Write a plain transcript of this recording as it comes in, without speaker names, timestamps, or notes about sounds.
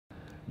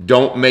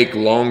don't make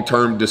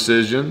long-term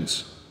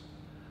decisions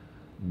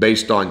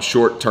based on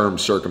short-term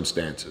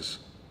circumstances.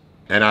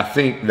 And I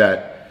think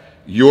that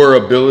your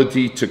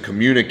ability to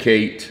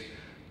communicate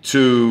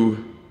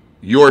to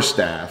your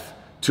staff,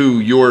 to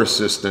your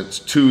assistants,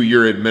 to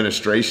your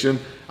administration,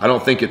 I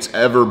don't think it's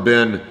ever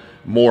been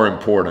more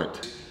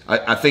important.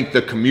 I think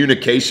the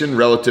communication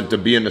relative to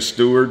being a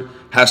steward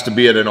has to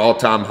be at an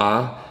all-time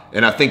high.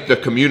 And I think the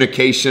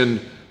communication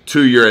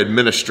to your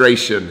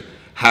administration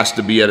has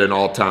to be at an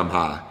all-time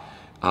high.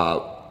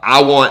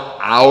 I want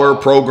our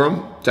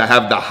program to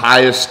have the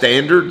highest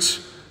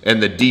standards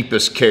and the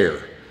deepest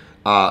care.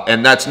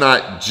 And that's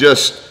not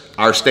just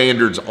our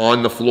standards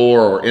on the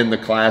floor or in the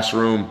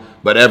classroom,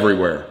 but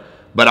everywhere.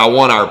 But I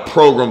want our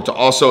program to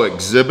also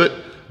exhibit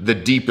the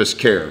deepest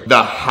care,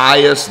 the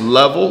highest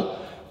level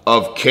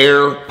of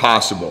care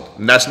possible.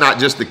 And that's not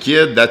just the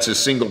kid, that's a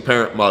single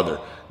parent mother.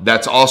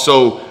 That's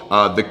also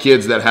the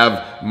kids that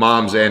have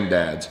moms and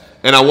dads.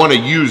 And I want to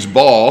use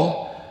ball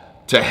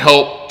to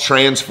help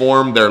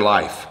transform their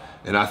life.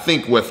 And I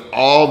think with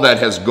all that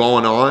has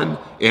gone on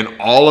in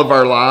all of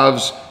our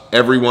lives,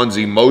 everyone's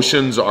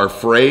emotions are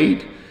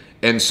frayed.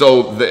 And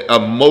so the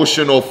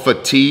emotional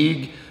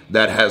fatigue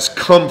that has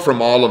come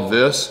from all of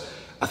this,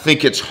 I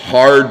think it's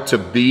hard to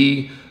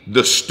be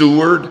the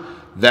steward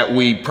that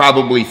we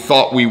probably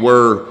thought we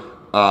were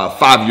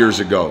 5 years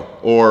ago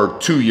or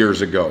 2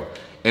 years ago.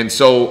 And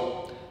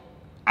so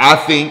I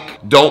think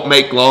don't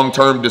make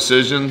long-term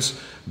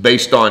decisions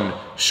based on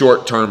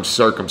short-term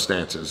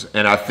circumstances.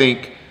 And I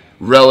think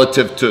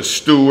relative to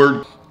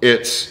steward,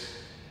 it's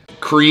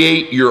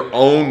create your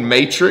own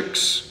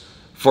matrix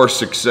for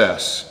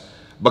success.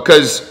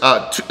 Because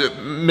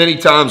many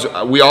times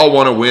we all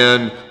want to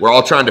win. We're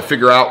all trying to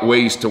figure out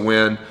ways to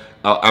win.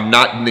 I'm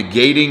not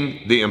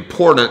negating the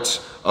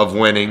importance of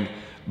winning,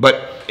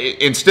 but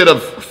instead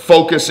of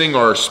focusing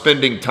or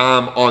spending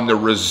time on the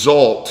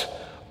result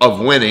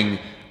of winning,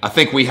 I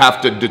think we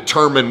have to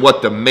determine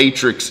what the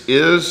matrix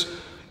is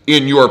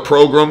in your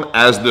program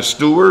as the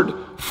steward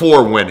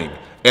for winning.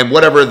 And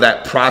whatever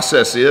that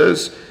process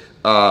is,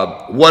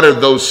 what are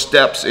those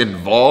steps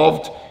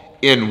involved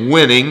in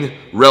winning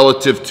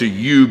relative to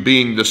you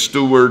being the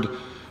steward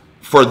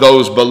for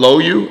those below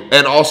you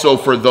and also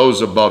for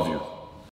those above you.